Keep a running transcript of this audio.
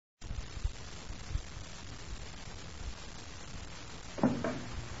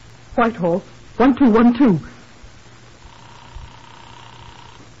Whitehall, 1212.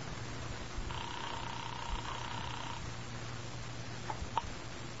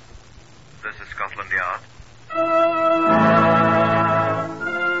 This is Scotland Yard.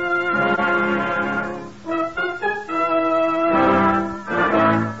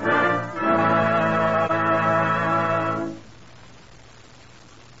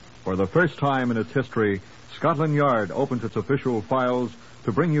 For the first time in its history, Scotland Yard opens its official files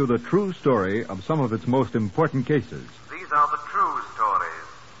to bring you the true story of some of its most important cases. These are the true stories.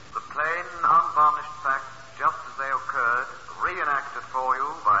 The plain, unvarnished facts, just as they occurred, reenacted for you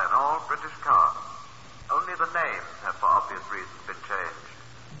by an all-British cast. Only the names have, for obvious reasons, been changed.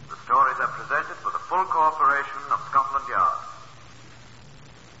 The stories are presented with the full cooperation of Scotland Yard.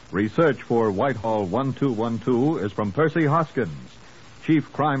 Research for Whitehall 1212 is from Percy Hoskins,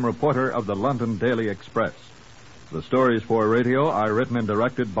 chief crime reporter of the London Daily Express. The stories for radio are written and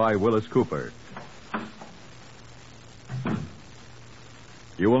directed by Wyllis Cooper.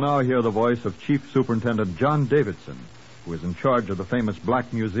 You will now hear the voice of Chief Superintendent John Davison, who is in charge of the famous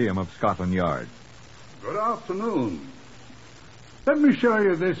Black Museum of Scotland Yard. Good afternoon. Let me show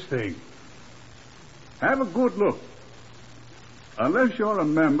you this thing. Have a good look. Unless you're a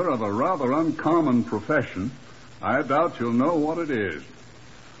member of a rather uncommon profession, I doubt you'll know what it is.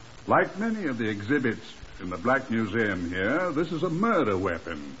 Like many of the exhibits in the Black Museum here, this is a murder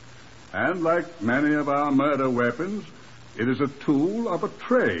weapon. And like many of our murder weapons, it is a tool of a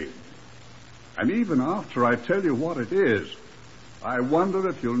trade. And even after I tell you what it is, I wonder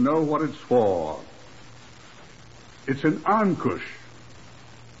if you'll know what it's for. It's an Ankush,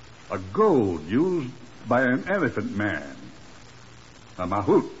 a goad used by an elephant man, a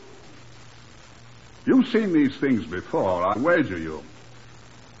Mahout. You've seen these things before, I wager you.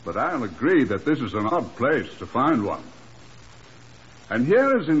 But I'll agree that this is an odd place to find one. And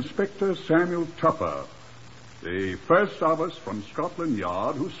here is Inspector Samuel Tupper, the first of us from Scotland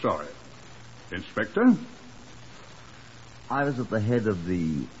Yard who saw it. Inspector? I was at the head of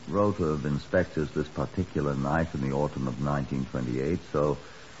the rota of inspectors this particular night in the autumn of 1928, so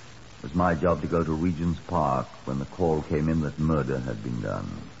it was my job to go to Regent's Park when the call came in that murder had been done.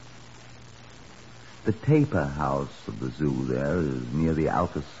 The taper house of the zoo there is near the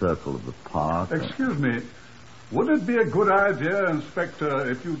outer circle of the park. Excuse me. Would it be a good idea, Inspector,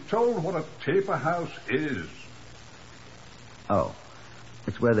 if you told what a taper house is? Oh,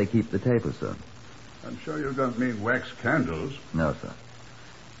 it's where they keep the taper, sir. I'm sure you don't mean wax candles. No, sir.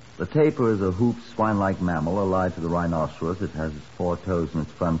 The taper is a hooped swine-like mammal allied to the rhinoceros. It has its 4 toes in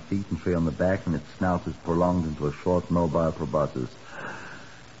its front feet and 3 on the back, and its snout is prolonged into a short, mobile proboscis.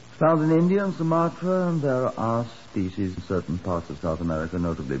 Found in India and Sumatra, and there are species in certain parts of South America,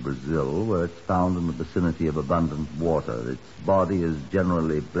 notably Brazil, where it's found in the vicinity of abundant water. Its body is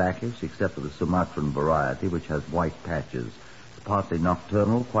generally blackish, except for the Sumatran variety, which has white patches. It's partly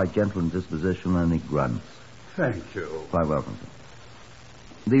nocturnal, quite gentle in disposition, and it grunts. Thank you. Quite welcome, sir.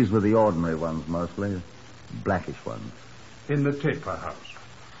 These were the ordinary ones, mostly. Blackish ones. In the taper house?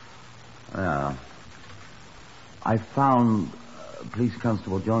 Yeah. I found Police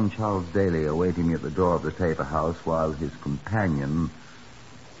Constable John Charles Daly awaiting me at the door of the taper house while his companion,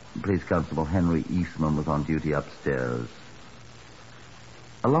 Police Constable Henry Eastman, was on duty upstairs.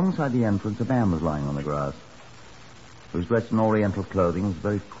 Alongside the entrance, a man was lying on the grass. He was dressed in oriental clothing and was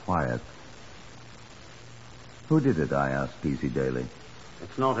very quiet. Who did it, I asked P.C. Daly.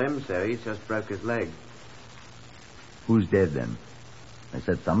 It's not him, sir. He's just broke his leg. Who's dead, then? They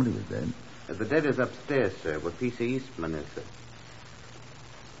said somebody was dead. The dead is upstairs, sir, where P.C. Eastman is, sir.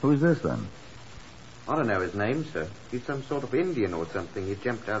 Who's this, then? I don't know his name, sir. He's some sort of Indian or something. He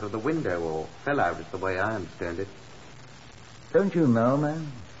jumped out of the window or fell out, is the way I understand it. Don't you know,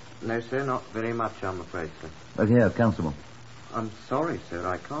 man? No, sir, not very much, I'm afraid, sir. Look here, Constable. I'm sorry, sir.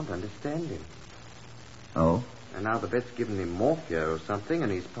 I can't understand him. Oh? And now the vet's given him morphia or something,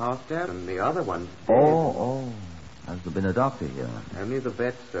 and he's passed out, and the other one's dead. Oh. Has there been a doctor here? Only the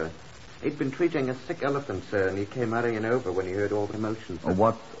vet, sir. He'd been treating a sick elephant, sir, and he came hurrying over when he heard all the commotion, sir.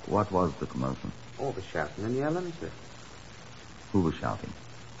 Oh, what was the commotion? All the shouting and yelling, sir. Who was shouting?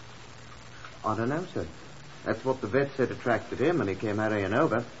 I don't know, sir. That's what the vet said attracted him, and he came hurrying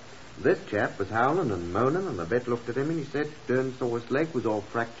over. This chap was howling and moaning, and the vet looked at him and he said Dern saw his leg was all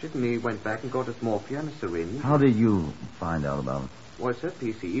fractured, and he went back and got his morphia and a syringe. How did you find out about it? Why, sir,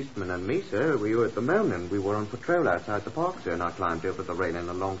 P.C. Eastman and me, sir, we were at the moon, and we were on patrol outside the park, sir, and I climbed over the railing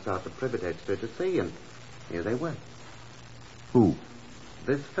alongside the privet hedge, sir, to see, and here they were. Who?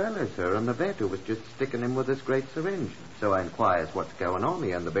 This fellow, sir, and the vet who was just sticking him with this great syringe. So I inquires what's going on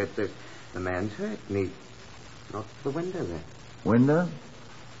here, and the vet says the man's hurt, and he knocks the window there. Window?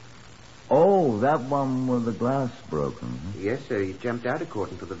 Oh, that one with the glass broken. Yes, sir. He jumped out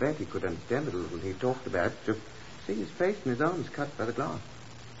according to the vet. He could understand it a little. He talked about it. Just see his face and his arms cut by the glass.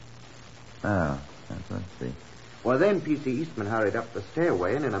 Ah, that's what I see. Well, then P.C. Eastman hurried up the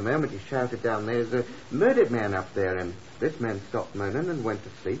stairway, and in a moment he shouted down, "There's a murdered man up there." And this man stopped moaning and went to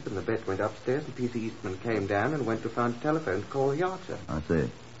sleep, and the vet went upstairs, and P.C. Eastman came down and went to find a telephone to call the yard, sir. I see.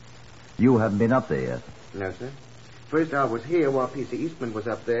 You haven't been up there yet? No, sir. First I was here while P.C. Eastman was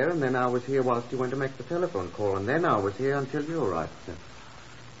up there, and then I was here whilst he went to make the telephone call, and then I was here until you arrived, sir.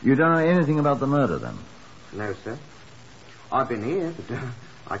 You don't know anything about the murder, then? No, sir. I've been here, but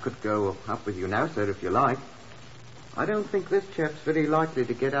I could go up with you now, sir, if you like. I don't think this chap's very likely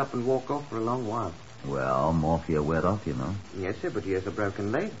to get up and walk off for a long while. Well, morphia wet off, you know. Yes, sir, but he has a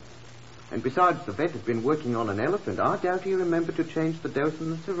broken leg. And besides, the vet has been working on an elephant. I doubt he remembered to change the dose in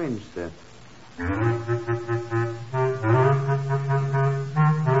the syringe, sir.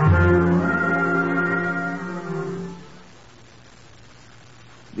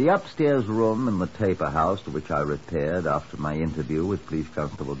 The upstairs room in the taper house to which I repaired after my interview with Police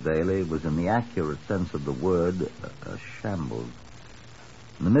Constable Daly was, in the accurate sense of the word, a shambles.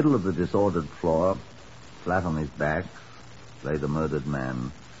 In the middle of the disordered floor, flat on his back, lay the murdered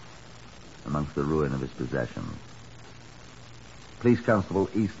man amongst the ruin of his possessions. Police Constable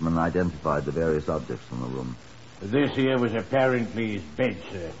Eastman identified the various objects in the room. This here was apparently his bed,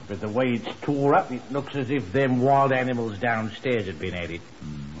 sir. But the way it's tore up, it looks as if them wild animals downstairs had been at it.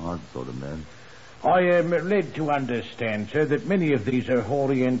 Odd sort of bed. I am led to understand, sir, that many of these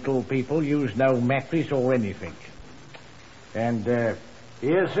Oriental people use no mattress or anything. And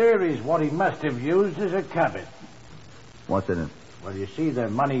here, sir, is what he must have used as a cupboard. What's in it? Well, you see the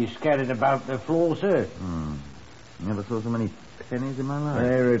money scattered about the floor, sir. Never saw so many pennies in my life.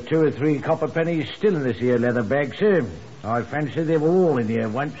 There are 2 or 3 copper pennies still in this here leather bag, sir. I fancy they were all in here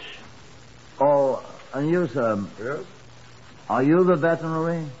once. Oh, and you, sir? Yes? Are you the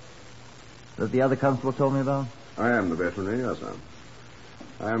veterinary that the other constable told me about? I am the veterinary, yes, sir.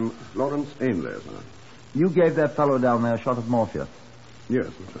 I am Lawrence Ainley, sir. You gave that fellow down there a shot of morphia. Yes,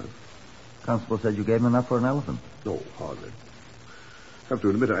 that's right. Constable said you gave him enough for an elephant. No, hardly. Have to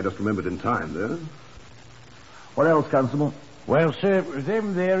admit I just remembered in time there. What else, Constable? Well, sir,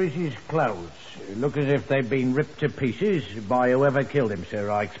 them there is his clothes. Look as if they've been ripped to pieces by whoever killed him, sir,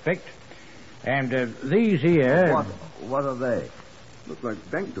 I expect. And these here... What are they? Look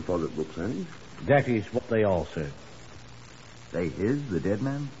like bank deposit books, eh? That is what they are, sir. They his, the dead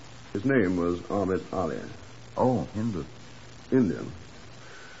man? His name was Ahmed Ali. Oh, Hindu. Indian.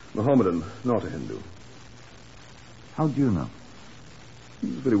 Mohammedan, not a Hindu. How do you know? He's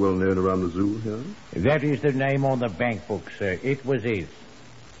very well known around the zoo here. That is the name on the bank book, sir. It was his.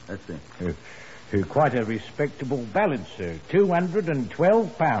 Let's see. Quite a respectable balance, sir.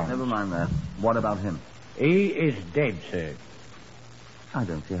 £212. Never mind that. What about him? He is dead, sir. I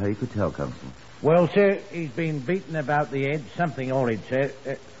don't see how you could tell, Constable. Well, sir, he's been beaten about the head. Something horrid, sir.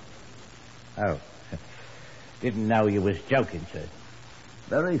 Oh. Didn't know you was joking, sir.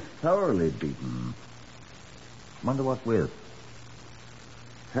 Very thoroughly beaten. Wonder what with?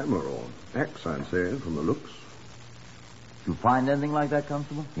 Hammer or axe, I'd say, from the looks. Did you find anything like that,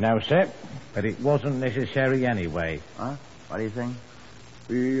 Constable? No, sir. But it wasn't necessary anyway. Huh? What do you think?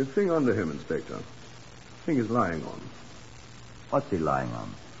 The thing under him, Inspector. The thing he's lying on. What's he lying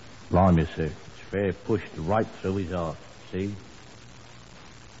on? Blimey, sir. It's fair pushed right through his heart. See?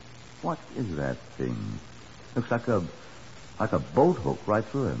 What is that thing? Looks like a bolt hook right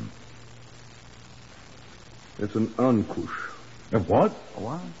through him. It's an Ankush. A what?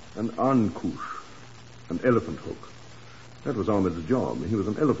 What? An Ankush. An elephant hook. That was Ahmed's job. He was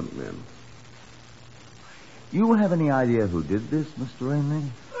an elephant man. You have any idea who did this, Mr. Ainley?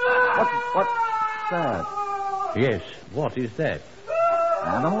 What's that? Yes. What is that?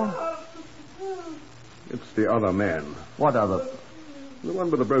 Animal? It's the other man. What other? The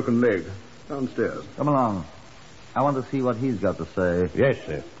one with the broken leg. Downstairs. Come along. I want to see what he's got to say. Yes,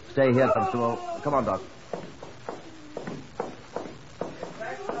 sir. Stay here, Constable. Come on, Doc.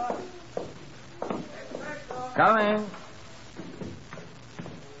 Coming.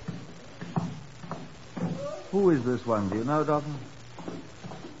 Who is this one? Do you know, Doctor?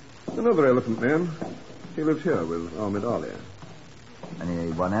 Another elephant man. He lives here with Ahmed Ali.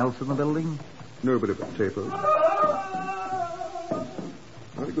 Anyone else in the building? Nobody but Taper.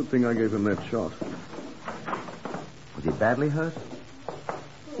 Very good thing I gave him that shot. Was he badly hurt?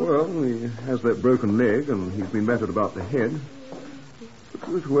 Well, he has that broken leg, and he's been battered about the head.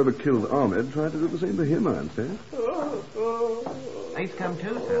 But whoever killed Ahmed tried to do the same to him, I'd say. He's come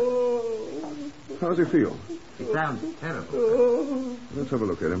to, sir. How does he feel? He sounds terrible. Let's have a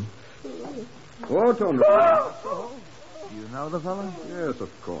look at him. Oh, Tom. You know the fellow? Yes,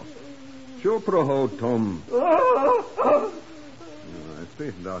 of course. Sure, Tom. I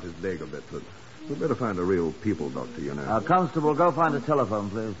straightened out his leg a bit, but we'd better find a real people doctor, you know. Constable, go find a telephone,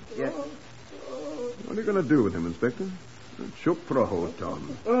 please. Yes. What are you going to do with him, Inspector?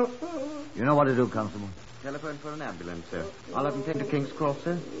 Tom. You know what to do, Constable. Telephone for an ambulance, sir. I'll have him taken to King's Cross,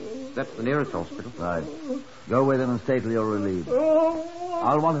 sir. That's the nearest hospital. Right. Go with him and stay till you're relieved.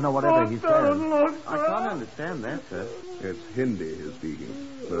 I'll want to know whatever he says. I can't understand that, sir. It's Hindi he's speaking,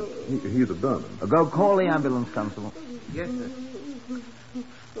 but he's a Burman. Go call the ambulance, Constable. Yes, sir.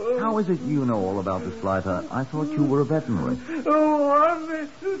 How is it you know all about this flight? I thought you were a veterinary.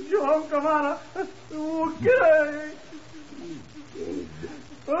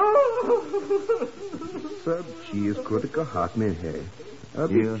 सब चीज खुद का हाथ में है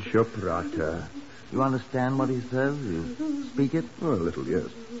अभी चुप रहा. You understand what he says? You speak it? Oh, a little, yes.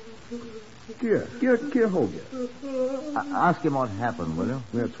 क्या हो गया? Ask him what happened, will you?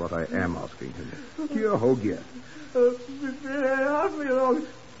 That's what I am asking him. क्या हो गया?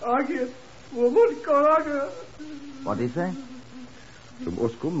 What did he say? तुम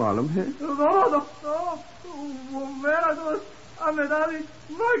उसको मालूम है?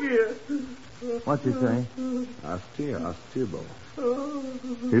 What's he say? Astibo.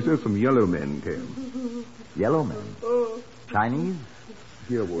 He says some yellow men came. Yellow men? Chinese?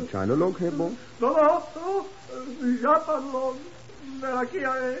 Here, वो China लोग हैं, boss?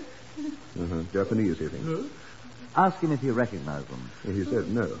 Japanese, he thinks. Ask him if he recognized them. He said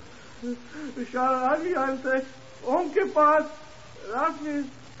no.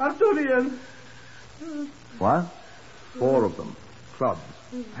 What? 4 of them. Clubs.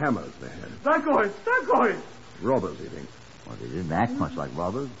 Hammers they had. Robbers, he thinks. Well, they didn't act much like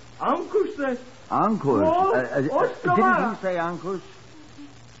robbers. Ankush. Didn't he say Ankush?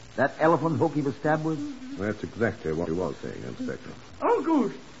 That elephant hook he was stabbed with? That's exactly what he was saying, Inspector.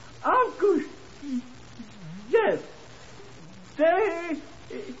 Ankush. Yes. They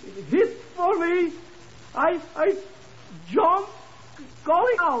hit for me. I jumped,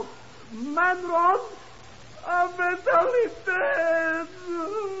 calling out. Man run. I'm mentally dead.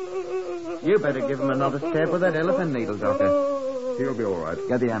 You better give him another stab with that elephant needle, Doctor. He'll be all right.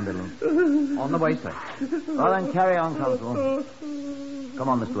 Get the ambulance. On the way, sir. Well, then carry on, Constable. Come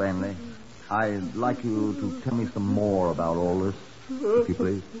on, Mr. Ainley. I'd like you to tell me some more about all this, if you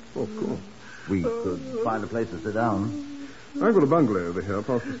please. Oh, of course. We could find a place to sit down. I've got a bungalow over here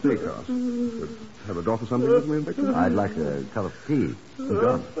past the steakhouse. Could have a drop or something with me, Inspector? I'd like a cup of tea.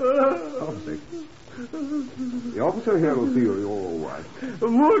 John. Half a sec. The officer here will see you're all right.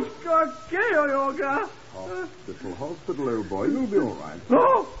 Hospital, old boy. You'll be all right.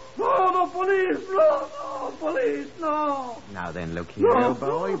 No, police, no. Now then, look here, old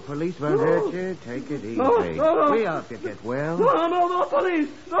boy. Police won't hurt you. Take it easy. No. We hope you get well. No, police.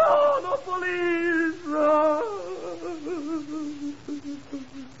 No, police, no.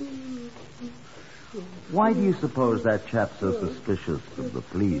 Why do you suppose that chap's so suspicious of the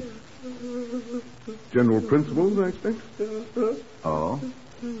police? General principles, I expect. Oh?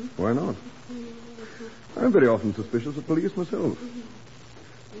 Why not? I'm very often suspicious of police myself.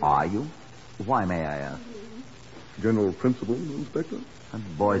 Are you? Why, may I ask? General principles, Inspector.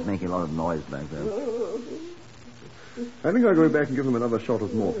 That boy's making a lot of noise back there. I think I'll go back and give him another shot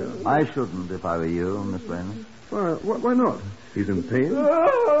of morphine. I shouldn't if I were you, Miss Raynor. Why not? He's in pain.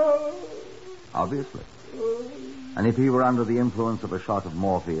 Obviously. And if he were under the influence of a shot of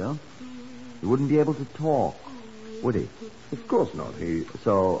morphia, he wouldn't be able to talk, would he? Of course not.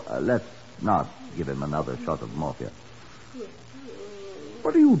 So let's not give him another shot of morphia.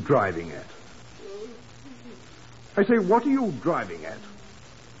 What are you driving at? I say, what are you driving at?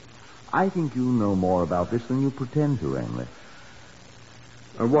 I think you know more about this than you pretend to, Ainley.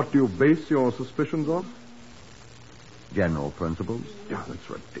 And what do you base your suspicions on? General principles. Yeah, that's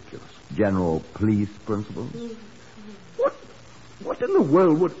ridiculous. General police principles. What in the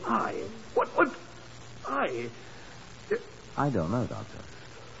world would I? What would I? I don't know, Doctor.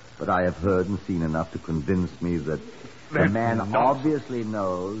 But I have heard and seen enough to convince me that the man obviously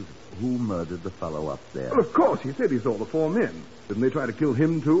knows who murdered the fellow up there. Well, of course, he said he saw the 4 men. Didn't they try to kill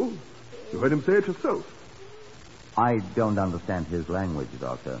him, too? You heard him say it yourself. I don't understand his language,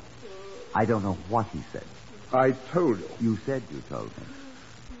 Doctor. I don't know what he said. I told you. You said you told me.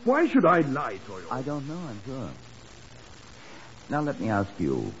 Why should I lie to you? I don't know, I'm sure. Now let me ask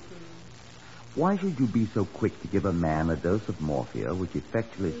you. Why should you be so quick to give a man a dose of morphia which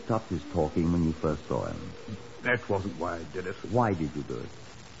effectually stopped his talking when you first saw him? That wasn't why I did it. Why did you do it?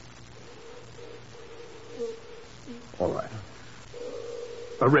 All right.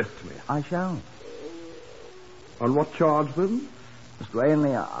 Arrest me. I shall. On what charge, then? Mr.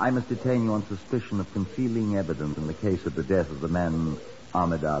 Ainley, I must detain you on suspicion of concealing evidence in the case of the death of the man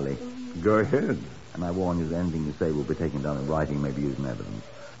Ahmed Ali. Go ahead. And I warn you that anything you say will be taken down in writing, may be used in evidence.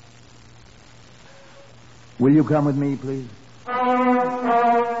 Will you come with me, please?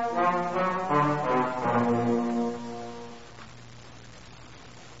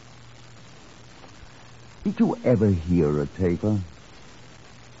 Did you ever hear a taper?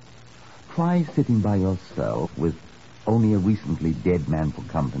 Try sitting by yourself with only a recently dead man for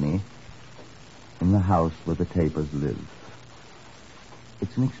company in the house where the tapers live.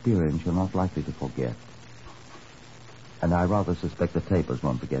 It's an experience you're not likely to forget. And I rather suspect the tapers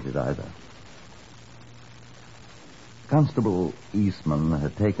won't forget it either. Constable Eastman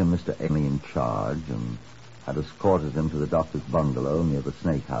had taken Mr. Ainley in charge and had escorted him to the doctor's bungalow near the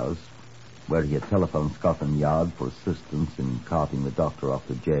Snake House, where he had telephoned Scotland Yard for assistance in carting the doctor off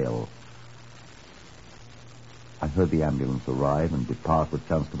to jail. I heard the ambulance arrive and depart with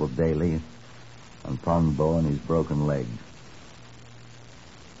Constable Daly and Pongbo and his broken leg.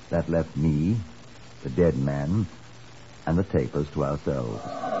 That left me, the dead man, and the tapers to ourselves.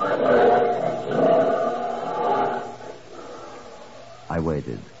 I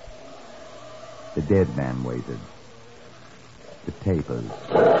waited. The dead man waited. The tapers.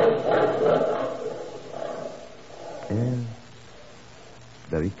 Yes,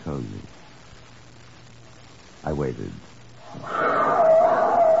 very cozy. I waited.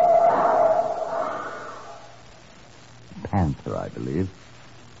 Panther, I believe.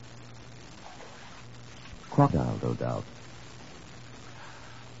 Crocodile, no doubt.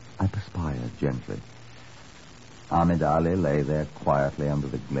 I perspired gently. Ahmed Ali lay there quietly under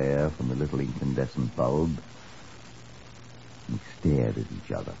the glare from the little incandescent bulb. We stared at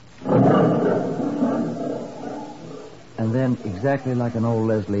each other. And then, exactly like an old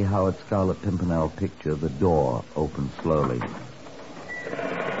Leslie Howard Scarlet Pimpernel picture, the door opened slowly.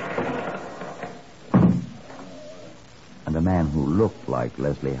 And a man who looked like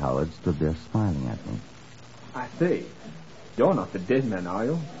Leslie Howard stood there smiling at me. I say, you're not the dead man, are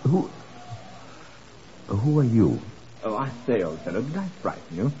you? Who are you? Oh, I say, old fellow, did I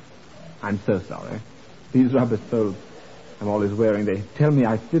frighten you? I'm so sorry. These rubber soles I'm always wearing, they tell me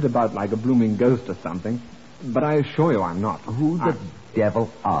I sit about like a blooming ghost or something. But I assure you I'm not. Who the devil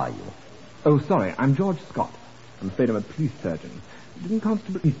are you? Oh, sorry, I'm George Scott. I'm afraid I'm a police surgeon. Didn't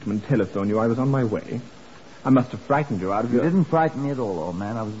Constable Eastman telephone you I was on my way? I must have frightened you out of your... You didn't frighten me at all, old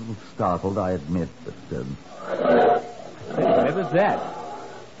man. I was a little startled, I admit, but... Where was that?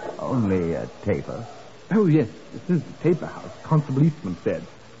 Only a taper. Oh, yes, this is the taper house, Constable Eastman said.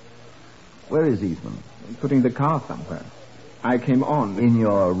 Where is Eastman? Putting the car somewhere. I came on... In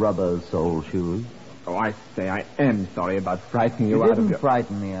your rubber sole shoes? Oh, I say, I am sorry about frightening you out of your... You didn't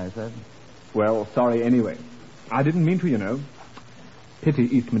frighten me, I said. Well, sorry anyway. I didn't mean to, you know. Pity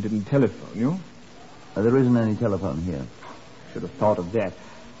Eastman didn't telephone you. There isn't any telephone here. Should have thought of that.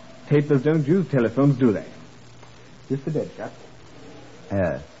 Tapers don't use telephones, do they? This the dead chap?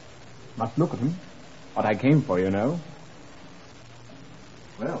 Yes. Must look at him. What I came for, you know.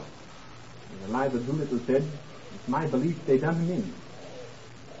 Well, as Eliza Doolittle said, it's my belief they done him in.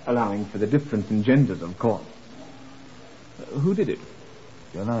 Allowing for the difference in genders, of course. Who did it?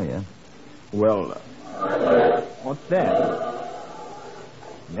 Don't know yet. Well, what's that?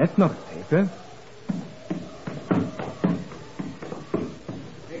 That's not a taper.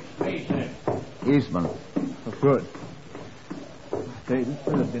 Eastman. Oh, good. Say, this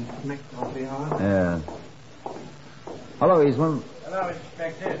fellow's been smacked awfully hard. Yeah. Hello, Eastman. Hello,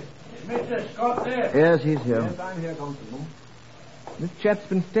 Inspector. Is Mr. Scott there? Yes, he's here. Yes, I'm here, Constable. This chap's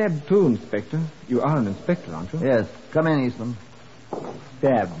been stabbed too, Inspector. You are an inspector, aren't you? Yes. Come in, Eastman.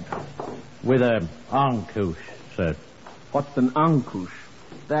 Stabbed. With a Ankush, sir. What's an Ankush?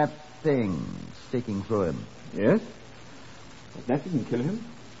 That thing sticking through him. Yes? That didn't kill him.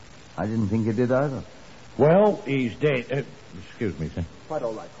 I didn't think it did either. Well, he's dead. Excuse me, sir. Quite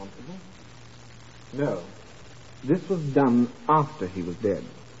all right, Constable. No. This was done after he was dead.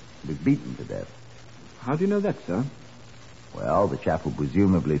 He was beaten to death. How do you know that, sir? Well, the chap who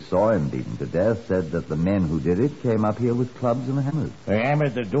presumably saw him beaten to death said that the men who did it came up here with clubs and hammers. They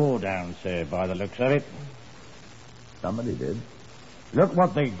hammered the door down, sir, by the looks of it. Somebody did. Look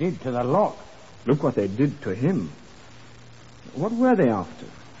what they did to the lock. Look what they did to him. What were they after?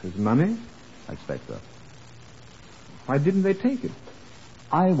 His money? I expect so. Why didn't they take it?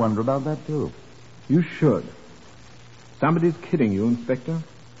 I wonder about that, too. You should. Somebody's kidding you, Inspector.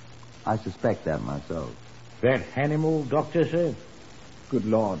 I suspect that myself. That animal doctor, sir? Good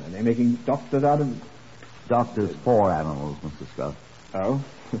Lord, are they making doctors out of... Doctors for animals, Mr. Scott. Oh,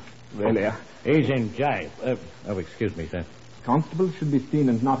 really? He's in jail. Excuse me, sir. Constables should be seen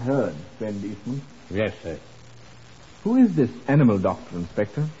and not heard, friend Eastman. Yes, sir. Who is this animal doctor,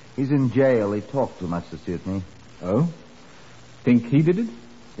 Inspector? He's in jail. He talked too much to suit me. Oh? Think he did it?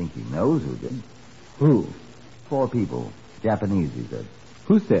 Think he knows who did. Who? 4 people. Japanese, he said.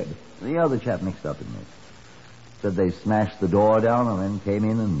 Who said? The other chap mixed up in this. Said they smashed the door down and then came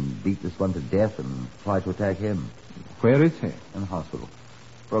in and beat this one to death and tried to attack him. Where is he? In the hospital.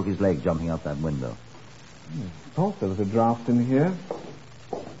 Broke his leg jumping out that window. Thought there was a draft in here.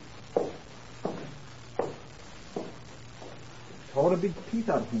 Tore a big piece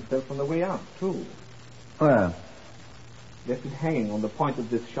out of himself on the way out, too. Where? Left it hanging on the point of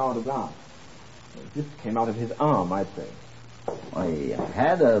this shard of glass. This came out of his arm, I'd say. Well, he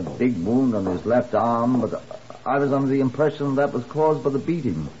had a big wound on his left arm, but I was under the impression that was caused by the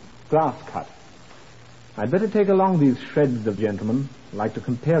beating. Glass cut. I'd better take along these shreds of gentlemen. I'd like to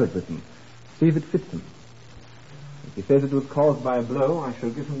compare it with them. See if it fits him. If he says it was caused by a blow, I shall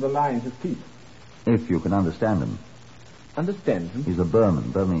give him the lie in his teeth. If you can understand him. Understand him? He's a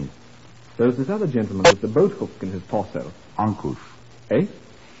Burmese. There's this other gentleman with the boat hook in his torso. Ankush. Eh?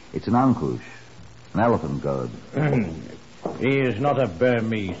 It's an Ankush. An elephant gourd. He is not a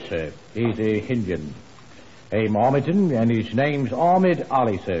Burmese, sir. He's a Indian. A Mohammedan, and his name's Ahmed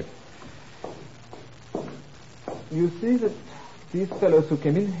Ali, sir. You see that these fellows who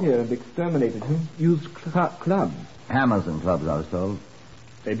came in here and exterminated him used clubs. Hammers and clubs, I was told.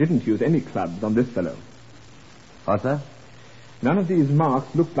 They didn't use any clubs on this fellow. What's that? None of these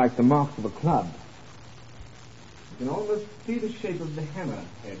marks looked like the marks of a club. You can almost see the shape of the hammer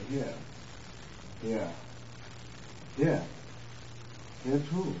head here. Here. Here. Here,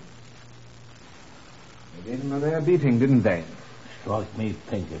 too. They gave him a rare beating, didn't they? Strike me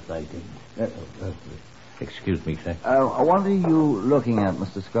pink if they didn't. Excuse me, sir. What are you looking at,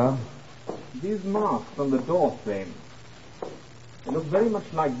 Mr. Scott? These marks on the door frame. They look very much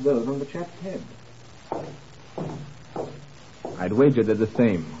like those on the chap's head. I'd wager they're the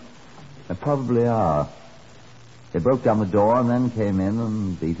same. They probably are. They broke down the door and then came in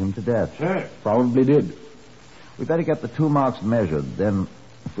and beat him to death. Sir. Probably did. We better get the 2 marks measured. Then,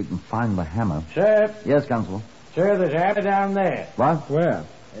 if we can find the hammer. Sir. Yes, Constable. Sir, there's a hammer down there. What? Where?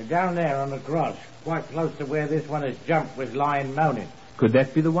 Down there on the grass, quite close to where this one has jumped was lying moaning. Could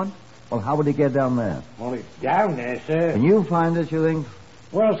that be the one? Well, how would he get down there? Well, it's down there, sir. Can you find it, you think?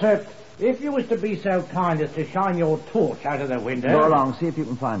 Well, sir, if you was to be so kind as to shine your torch out of the window... Go along, see if you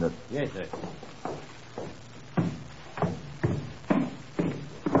can find it. Yes, sir.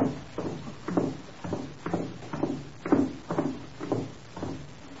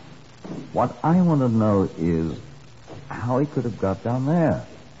 What I want to know is how he could have got down there.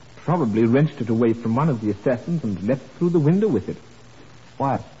 Probably wrenched it away from one of the assassins and left through the window with it.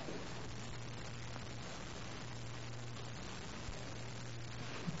 What?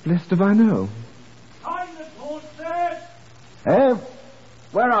 Blessed if I know. Shine the torch, sir. Eh?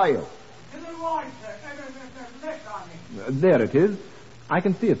 Where are you? To the right, sir. Left, I mean. There it is. I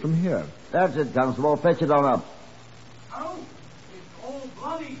can see it from here. That's it, Constable. Fetch it on up. Oh, it's all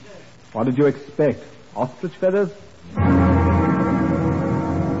bloody, sir. What did you expect? Ostrich feathers?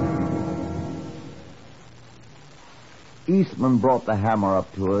 Eastman brought the hammer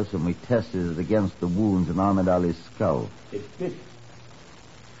up to us, and we tested it against the wounds in Ahmed Ali's skull. It fit.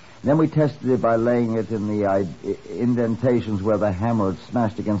 Then we tested it by laying it in the indentations where the hammer had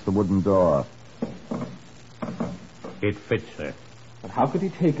smashed against the wooden door. It fits, sir. But how could he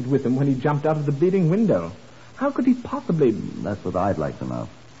take it with him when he jumped out of the bleeding window? How could he possibly... That's what I'd like to know.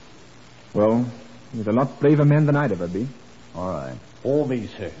 Well, he's a lot braver man than I'd ever be. All right. For me,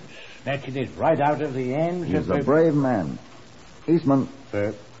 sir. Snatching it right out of the end. He's a brave man. Eastman.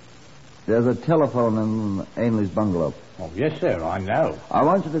 Sir. There's a telephone in Ainley's bungalow. Oh, yes, sir, I know. I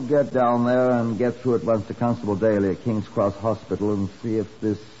want you to get down there and get through at once to Constable Daly at King's Cross Hospital and see if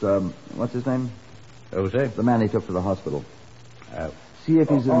this, what's his name? Jose? The man he took to the hospital. Oh. See if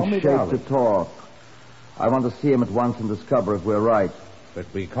he's in shape darling. to talk. I want to see him at once and discover if we're right. But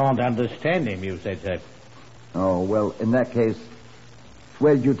we can't understand him, you said, sir. Oh, well, in that case,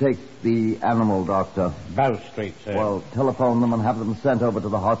 where did you take the animal doctor? Bow Street, sir. Well, telephone them and have them sent over to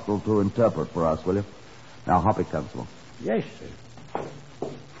the hospital to interpret for us, will you? Now, hop it, Constable. Yes, sir.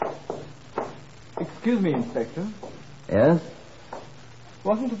 Excuse me, Inspector. Yes?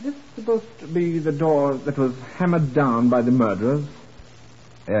 Wasn't this supposed to be the door that was hammered down by the murderers?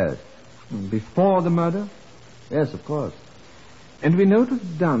 Yes. Before the murder? Yes, of course. And we know it was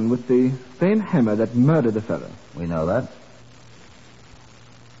done with the same hammer that murdered the fellow. We know that.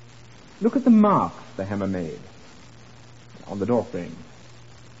 Look at the marks the hammer made. on the doorframe.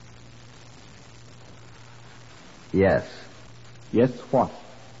 Yes. Yes, what?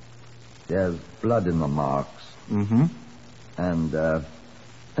 There's blood in the marks. Mm-hmm. And,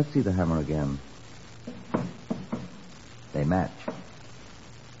 let's see the hammer again. They match.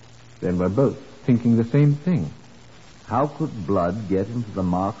 Then we're both thinking the same thing. How could blood get into the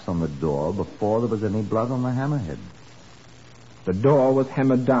marks on the door before there was any blood on the hammerhead? The door was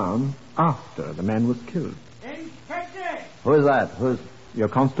hammered down after the man was killed. Inspector! Who is that? Who's... Your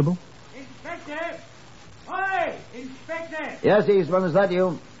constable? Inspector! Oi! Inspector! Yes, Eastman, is that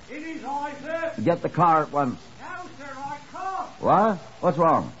you? It is I, sir. Get the car at once. No, sir, I can't. What? What's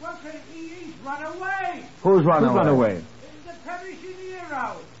wrong? Well, sir, he's run away. Who's run away? Run away? The perishing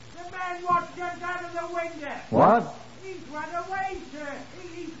hero. The man what jumped out of the window. What? He's run away, sir.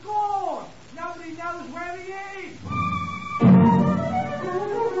 He's gone. Nobody knows where he is.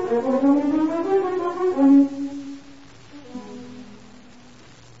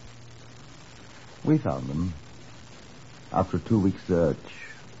 We found him. After a 2-week search.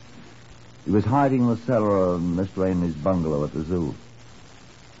 He was hiding in the cellar of Mr. Ainley's bungalow at the zoo.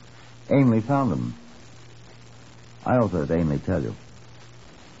 Ainley found him. I also heard Ainley tell you.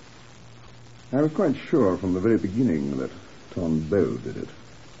 I was quite sure from the very beginning that Tonbeau did it.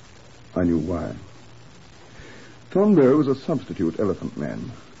 I knew why. Tonbeau was a substitute elephant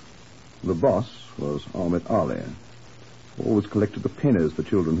man. The boss was Ahmed Ali, who always collected the pennies the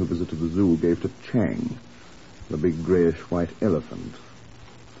children who visited the zoo gave to Chang, the big greyish-white elephant,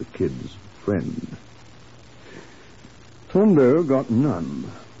 the kids' friend. Tonbeau got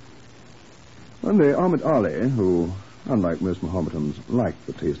none. One day, Ahmed Ali, who, unlike most Mohammedans, liked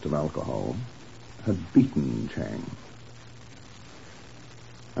the taste of alcohol, had beaten Chang.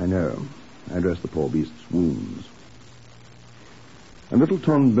 I know. I dressed the poor beast's wounds. And little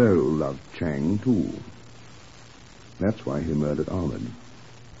Tonbeau loved Chang, too. That's why he murdered Ahmed.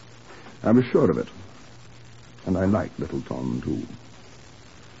 I was sure of it. And I liked little Ton, too.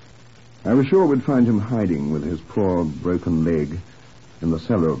 I was sure we'd find him hiding with his poor broken leg in the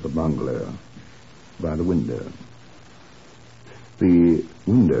cellar of the bungalow, by the window. The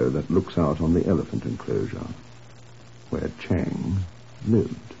window that looks out on the elephant enclosure, where Chang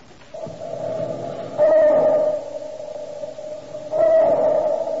lived.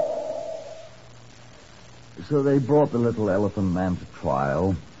 So they brought the little elephant man to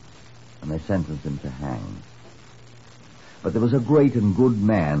trial, and they sentenced him to hang. But there was a great and good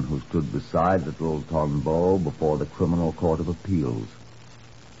man who stood beside little Tonbeau before the Criminal Court of Appeals.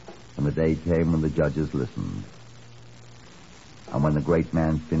 And the day came when the judges listened. And when the great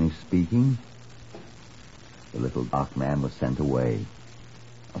man finished speaking, the little dark man was sent away,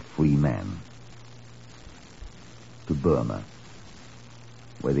 a free man, to Burma,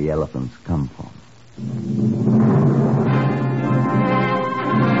 where the elephants come from.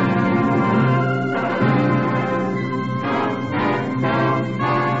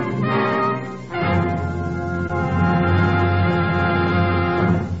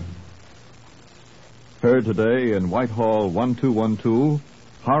 Heard today in Whitehall 1212,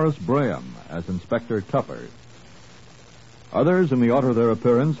 Horace Braham as Inspector Tupper. Others in the order of their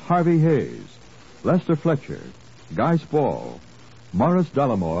appearance, Harvey Hayes, Lester Fletcher, Guy Spall, Morris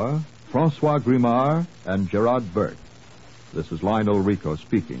Dallimore, Francois Grimard, and Gerard Burt. This is Lionel Rico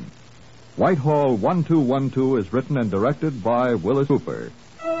speaking. Whitehall 1212 is written and directed by Wyllis Cooper.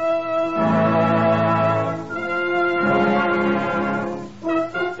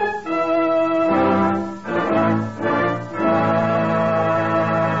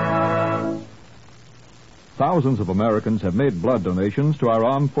 Thousands of Americans have made blood donations to our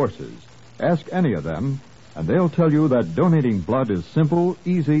armed forces. Ask any of them, and they'll tell you that donating blood is simple,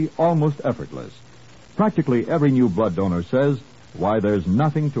 easy, almost effortless. Practically every new blood donor says, why, there's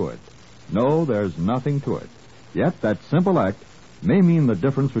nothing to it. No, there's nothing to it. Yet that simple act may mean the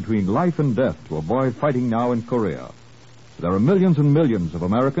difference between life and death to a boy fighting now in Korea. There are millions and millions of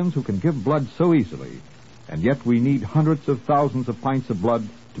Americans who can give blood so easily, and yet we need hundreds of thousands of pints of blood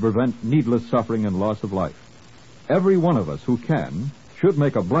to prevent needless suffering and loss of life. Every one of us who can should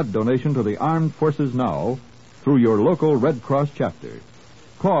make a blood donation to the armed forces now through your local Red Cross chapter.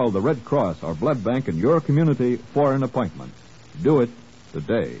 Call the Red Cross or blood bank in your community for an appointment. Do it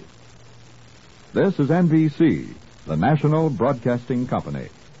today. This is NBC, the National Broadcasting Company.